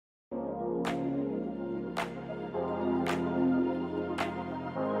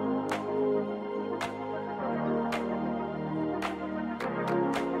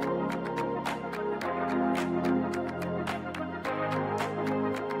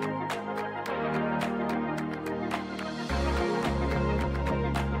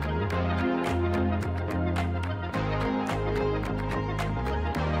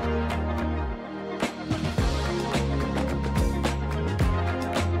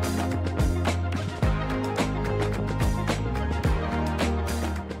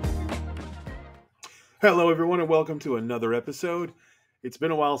Hello, everyone, and welcome to another episode. It's been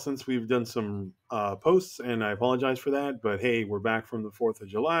a while since we've done some posts, and I apologize for that. But hey, we're back from the 4th of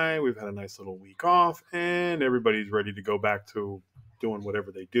July. We've had a nice little week off, and everybody's ready to go back to doing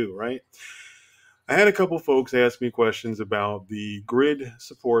whatever they do, right? I had a couple folks ask me questions about the grid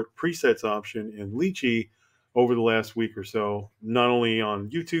support presets option in Lychee over the last week or so, not only on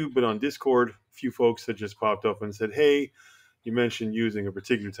YouTube, but on Discord. A few folks had just popped up and said, hey, you mentioned using a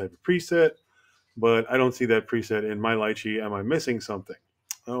particular type of preset, but I don't see that preset in my Lychee. Am I missing something?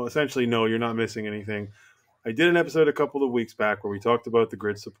 Well, essentially, no, you're not missing anything. I did an episode a couple of weeks back where we talked about the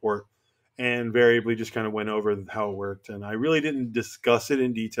grid support and variably just kind of went over how it worked. And I really didn't discuss it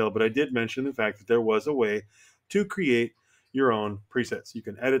in detail, but I did mention the fact that there was a way to create your own presets. You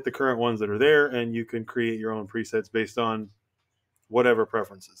can edit the current ones that are there, and you can create your own presets based on whatever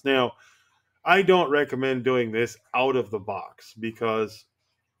preferences. Now, I don't recommend doing this out of the box because,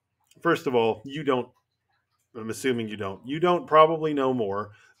 first of all, I'm assuming you don't probably know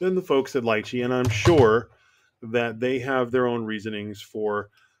more than the folks at Lychee, and I'm sure that they have their own reasonings for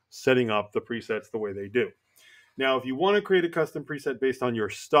setting up the presets the way they do. Now, if you want to create a custom preset based on your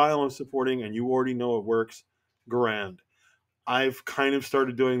style of supporting and you already know it works, grand. I've kind of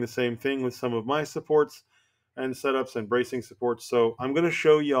started doing the same thing with some of my supports and setups and bracing supports. So I'm going to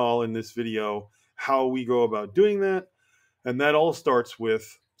show y'all in this video how we go about doing that. And that all starts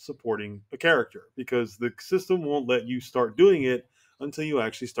with supporting a character, because the system won't let you start doing it until you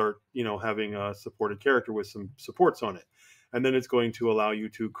actually start, having a supported character with some supports on it. And then it's going to allow you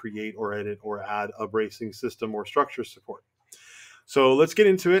to create or edit or add a bracing system or structure support. So let's get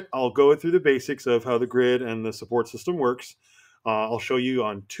into it. I'll go through the basics of how the grid and the support system works. I'll show you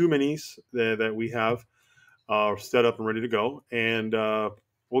on two minis that we have set up and ready to go. And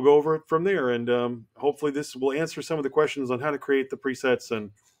we'll go over it from there. And hopefully this will answer some of the questions on how to create the presets.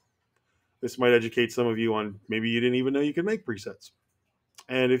 And this might educate some of you on maybe you didn't even know you could make presets.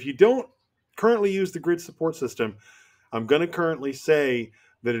 And if you don't currently use the grid support system, I'm going to currently say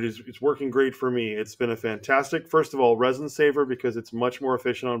that it's working great for me. It's been a fantastic, first of all, resin saver, because it's much more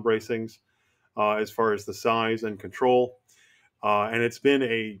efficient on bracings as far as the size and control. And it's been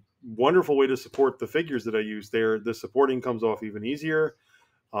a wonderful way to support the figures that I use there. The supporting comes off even easier.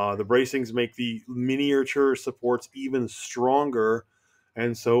 The bracings make the miniature supports even stronger.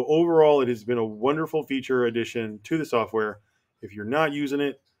 And so overall, it has been a wonderful feature addition to the software. If you're not using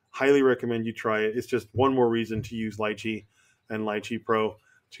it, highly recommend you try it. It's just one more reason to use Lychee and Lychee Pro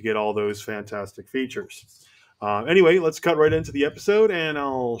to get all those fantastic features. Anyway, let's cut right into the episode, and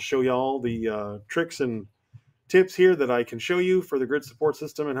I'll show you all the tricks and tips here that I can show you for the grid support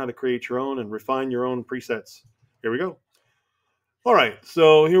system and how to create your own and refine your own presets. Here we go. All right,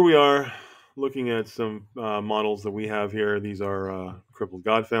 so here we are looking at some models that we have here. These are Crippled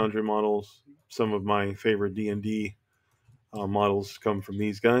God Foundry models. Some of my favorite D&D models come from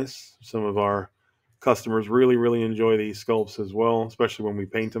these guys. Some of our customers really enjoy these sculpts as well, especially when we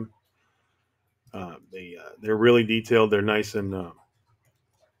paint them. They're really detailed. They're nice and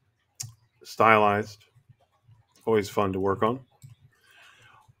stylized. Always fun to work on.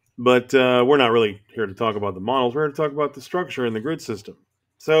 But we're not really here to talk about the models. We're here to talk about the structure and the grid system.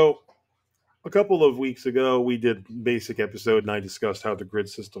 So a couple of weeks ago, we did a basic episode, and I discussed how the grid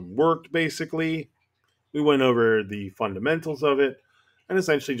system worked, basically. We went over the fundamentals of it and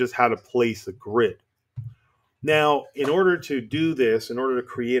essentially just how to place a grid. Now, in order to do this, in order to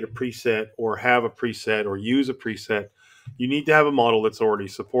create a preset or have a preset or use a preset, you need to have a model that's already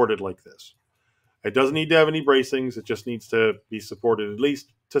supported like this. It doesn't need to have any bracings. It just needs to be supported, at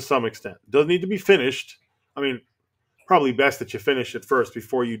least to some extent. It doesn't need to be finished. I mean, probably best that you finish it first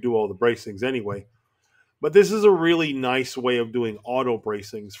before you do all the bracings anyway. But this is a really nice way of doing auto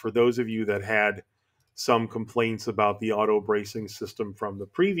bracings for those of you that had some complaints about the auto bracing system from the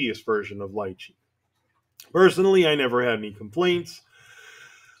previous version of Lychee. Personally, I never had any complaints,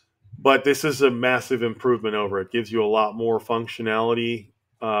 but this is a massive improvement over it. It gives you a lot more functionality,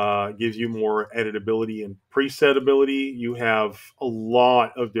 gives you more editability and presetability. You have a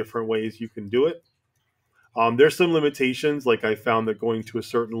lot of different ways you can do it. There's some limitations, like I found that going to a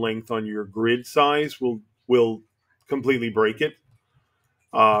certain length on your grid size will completely break it.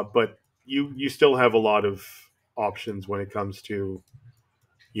 But you still have a lot of options when it comes to,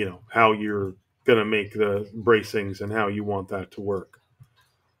 how you're going to make the bracings and how you want that to work.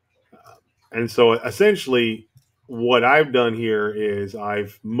 And so essentially what I've done here is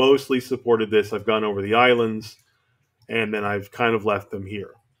I've mostly supported this. I've gone over the islands and then I've kind of left them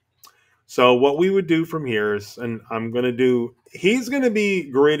here. So what we would do from here is, and I'm going to do, he's going to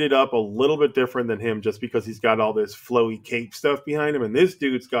be graded up a little bit different than him just because he's got all this flowy cape stuff behind him. And this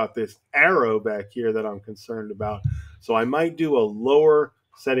dude's got this arrow back here that I'm concerned about. So I might do a lower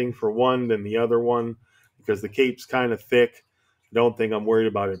setting for one than the other one because the cape's kind of thick. I don't think I'm worried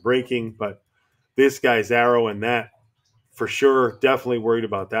about it breaking, but this guy's arrow and that for sure, definitely worried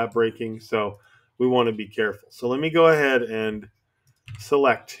about that breaking. So we want to be careful. So let me go ahead and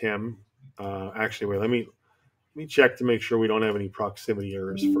select him. Actually, wait, let me check to make sure we don't have any proximity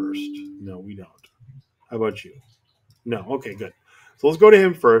errors first. No, we don't. How about you? No. Okay, good. So let's go to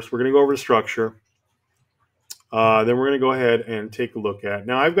him first. We're going to go over the structure. Then we're going to go ahead and take a look at.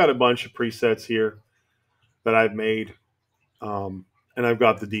 Now, I've got a bunch of presets here that I've made. And I've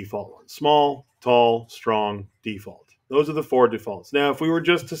got the default one. Small, tall, strong, default. Those are the 4 defaults. Now, if we were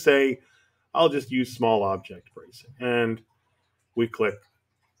just to say, I'll just use small object bracing. And we click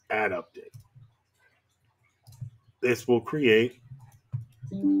Add Update. This will create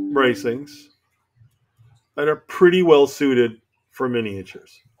bracings that are pretty well suited for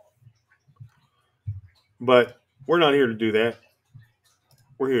miniatures. But we're not here to do that.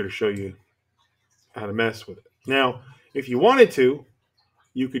 We're here to show you how to mess with it. Now, if you wanted to,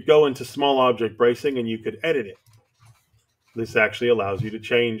 you could go into small object bracing and you could edit it. This actually allows you to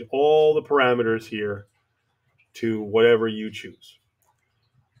change all the parameters here to whatever you choose.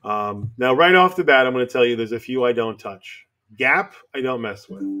 Now, right off the bat, I'm going to tell you there's a few I don't touch. Gap, I don't mess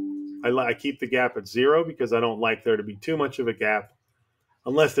with. I keep the gap at 0 because I don't like there to be too much of a gap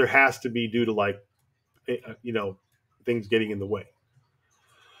unless there has to be due to, like, you know, things getting in the way.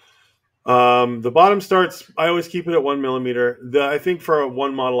 The bottom starts, I always keep it at 1 millimeter. I think for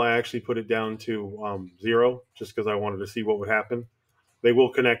one model, I actually put it down to 0 just because I wanted to see what would happen. They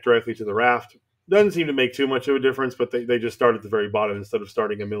will connect directly to the raft. Doesn't seem to make too much of a difference, but they just start at the very bottom instead of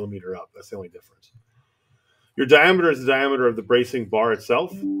starting a millimeter up. That's the only difference. Your diameter is the diameter of the bracing bar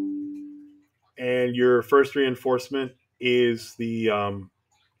itself. And your first reinforcement is the,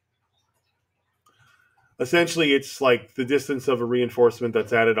 essentially it's like the distance of a reinforcement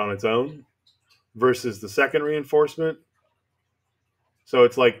that's added on its own versus the second reinforcement. So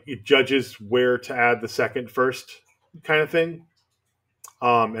it's like it judges where to add the second first kind of thing.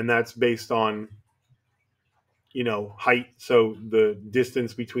 And that's based on, you know, height. So the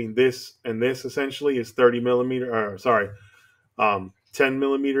distance between this and this essentially is 30 millimeter, or sorry, 10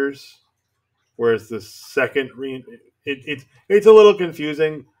 millimeters. Whereas the second, it's a little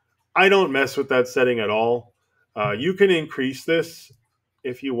confusing. I don't mess with that setting at all. You can increase this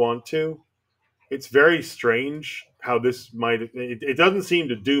if you want to. It's very strange how this might, it doesn't seem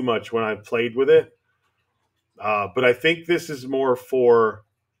to do much when I've played with it. But I think this is more for,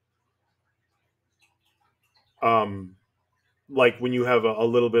 like when you have a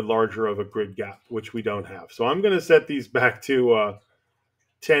little bit larger of a grid gap, which we don't have. So I'm going to set these back to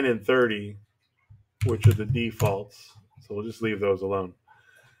 10 and 30, which are the defaults. So we'll just leave those alone.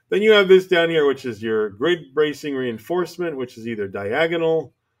 Then you have this down here, which is your grid bracing reinforcement, which is either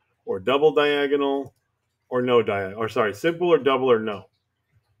diagonal or double diagonal or no diagonal, or sorry, simple or double or no.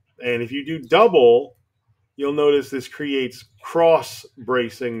 And if you do double, you'll notice this creates cross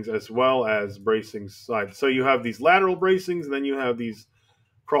bracings as well as bracing sides. So you have these lateral bracings, and then you have these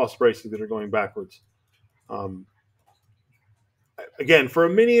cross bracings that are going backwards. Again, for a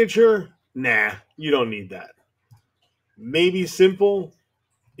miniature, nah, you don't need that. Maybe simple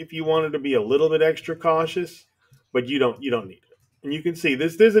if you wanted to be a little bit extra cautious, but you don't need it. And you can see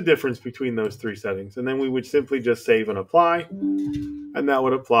there's a difference between those 3 settings. And then we would simply just save and apply, and that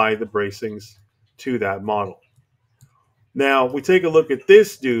would apply the bracings to that model. Now, we take a look at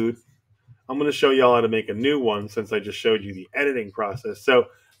this dude. I'm going to show y'all how to make a new one since I just showed you the editing process. So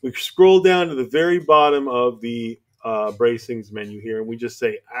we scroll down to the very bottom of the bracings menu here, and we just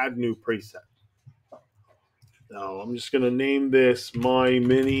say Add New Preset. Now, I'm just going to name this My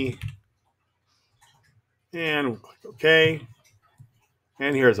Mini, and we'll click OK.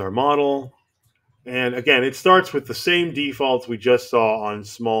 And here's our model. And again, it starts with the same defaults we just saw on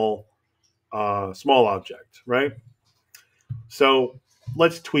small object, right? So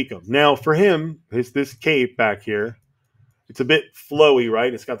let's tweak them. Now for him, this cape back here, it's a bit flowy,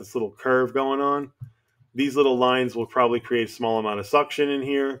 right? It's got this little curve going on. These little lines will probably create a small amount of suction in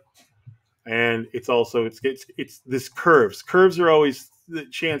here. And it's also, it's this curves. Curves are always the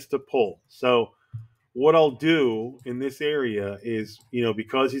chance to pull. So what I'll do in this area is, you know,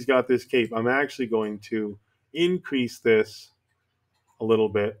 because he's got this cape, I'm actually going to increase this a little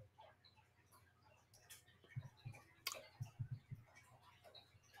bit.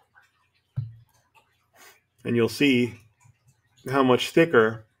 And you'll see how much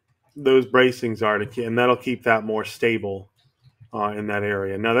thicker those bracings are and that'll keep that more stable in that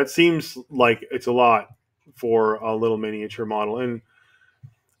area. Now that seems like it's a lot for a little miniature model, and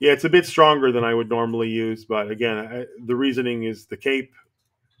yeah, it's a bit stronger than I would normally use. But again, the reasoning is the cape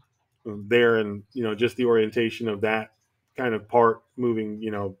there, and just the orientation of that kind of part moving,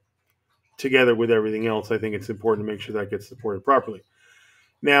 together with everything else. I think it's important to make sure that gets supported properly.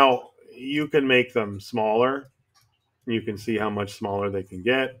 Now you can make them smaller. You can see how much smaller they can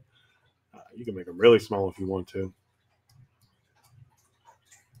get. You can make them really small if you want to.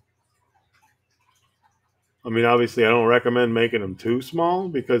 I mean, obviously, I don't recommend making them too small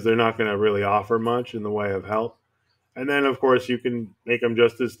because they're not going to really offer much in the way of help. And then, of course, you can make them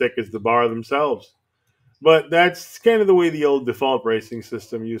just as thick as the bar themselves. But that's kind of the way the old default bracing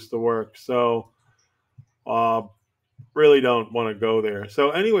system used to work. So, uh, really don't want to go there.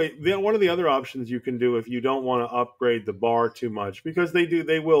 So, anyway, one of the other options you can do if you don't want to upgrade the bar too much, because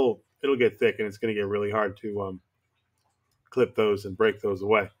it'll get thick and it's going to get really hard to clip those and break those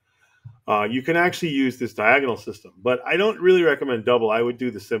away. You can actually use this diagonal system, but I don't really recommend double. I would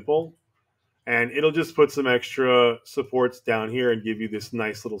do the simple, and it'll just put some extra supports down here and give you this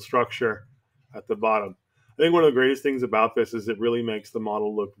nice little structure at the bottom. I think one of the greatest things about this is it really makes the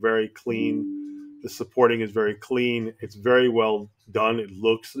model look very clean. The supporting is very clean. It's very well done. It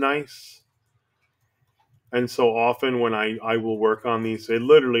looks nice. And so often when I will work on these, it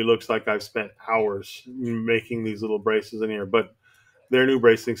literally looks like I've spent hours making these little braces in here. But their new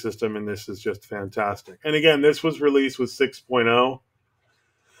bracing system in this is just fantastic. And again, this was released with 6.0.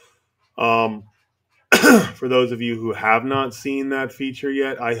 For those of you who have not seen that feature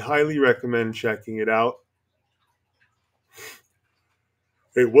yet, I highly recommend checking it out.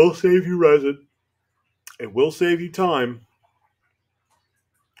 It will save you resin. It will save you time.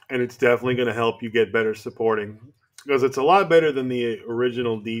 And it's definitely going to help you get better supporting, because it's a lot better than the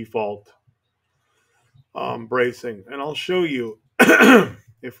original default bracing. And I'll show you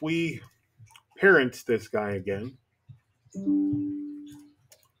if we parent this guy again.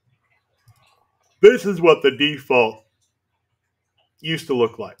 This is what the default used to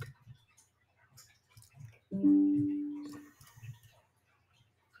look like.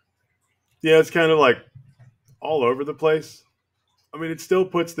 Yeah, it's kind of like all over the place. I mean, it still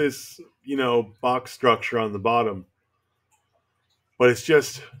puts this, box structure on the bottom, but it's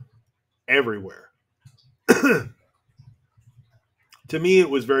just everywhere. To me, it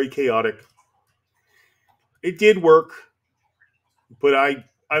was very chaotic. It did work, but I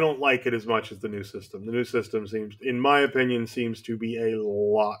don't like it as much as the new system. The new system seems, in my opinion, seems to be a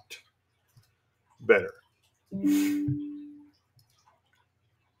lot better.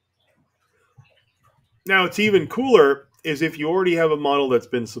 Now, it's even cooler is if you already have a model that's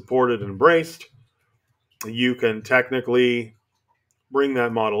been supported and braced, you can technically bring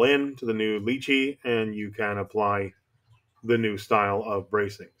that model in to the new Lychee and you can apply the new style of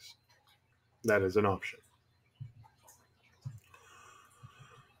bracings. That is an option.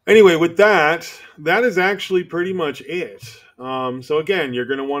 Anyway, with that is actually pretty much it. So again, you're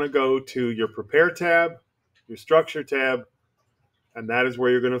going to want to go to your Prepare tab, your Structure tab, and that is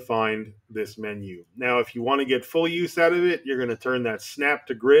where you're going to find this menu. Now, if you want to get full use out of it, you're going to turn that Snap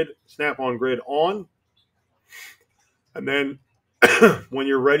on Grid on. And then when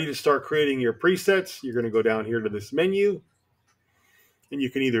you're ready to start creating your presets, you're going to go down here to this menu. And you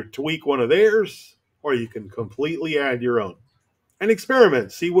can either tweak one of theirs, or you can completely add your own. And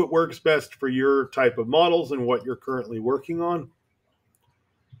experiment. See what works best for your type of models and what you're currently working on.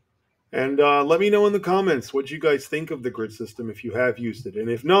 And let me know in the comments what you guys think of the grid system if you have used it. And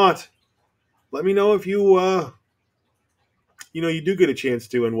if not, let me know if you, you do get a chance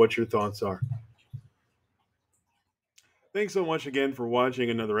to and what your thoughts are. Thanks so much again for watching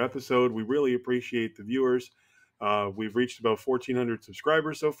another episode. We really appreciate the viewers. We've reached about 1,400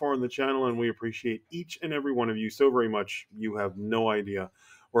 subscribers so far on the channel, and we appreciate each and every one of you so very much. You have no idea.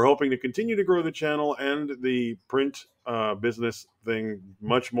 We're hoping to continue to grow the channel and the print business thing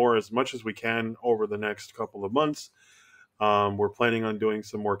much as we can over the next couple of months. We're planning on doing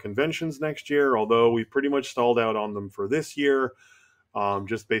some more conventions next year, although we've pretty much stalled out on them for this year,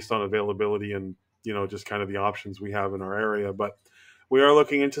 just based on availability and just kind of the options we have in our area. But we are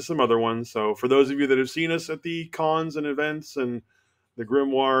looking into some other ones. So for those of you that have seen us at the cons and events and the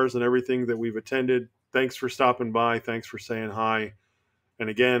grimoires and everything that we've attended, thanks for stopping by. Thanks for saying hi. And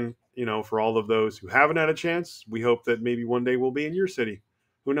again, for all of those who haven't had a chance, we hope that maybe one day we'll be in your city.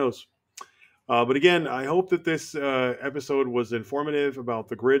 Who knows? But again, I hope that this episode was informative about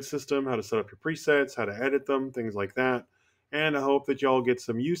the grid system, how to set up your presets, how to edit them, things like that. And I hope that y'all get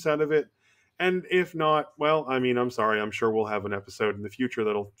some use out of it. And if not, well, I mean, I'm sorry. I'm sure we'll have an episode in the future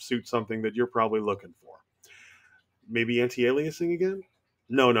that'll suit something that you're probably looking for. Maybe anti-aliasing again?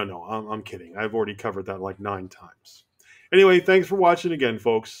 No, no, no. I'm kidding. I've already covered that like 9 times. Anyway, thanks for watching again,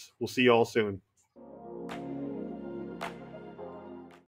 folks. We'll see you all soon.